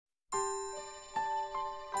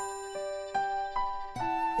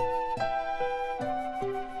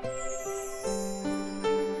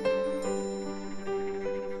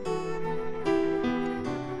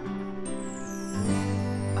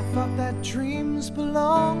dreams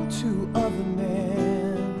belong to other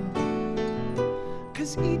men,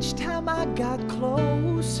 'cause each time I got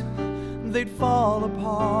close, they'd fall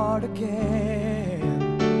apart again.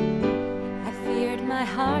 I feared my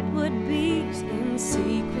heart would beat in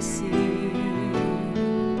secrecy.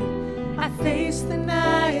 I faced the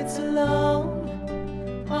nights alone.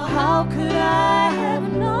 Oh, how could I have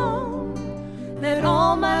known that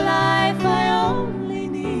all my life I only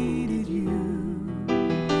needed you?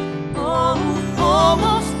 Oh,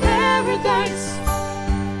 almost paradise,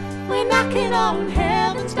 we're knocking on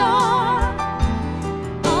heaven's door.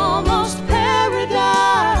 Almost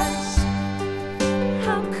paradise,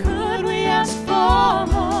 how could we ask for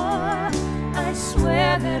more? I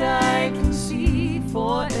swear that I can see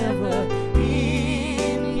forever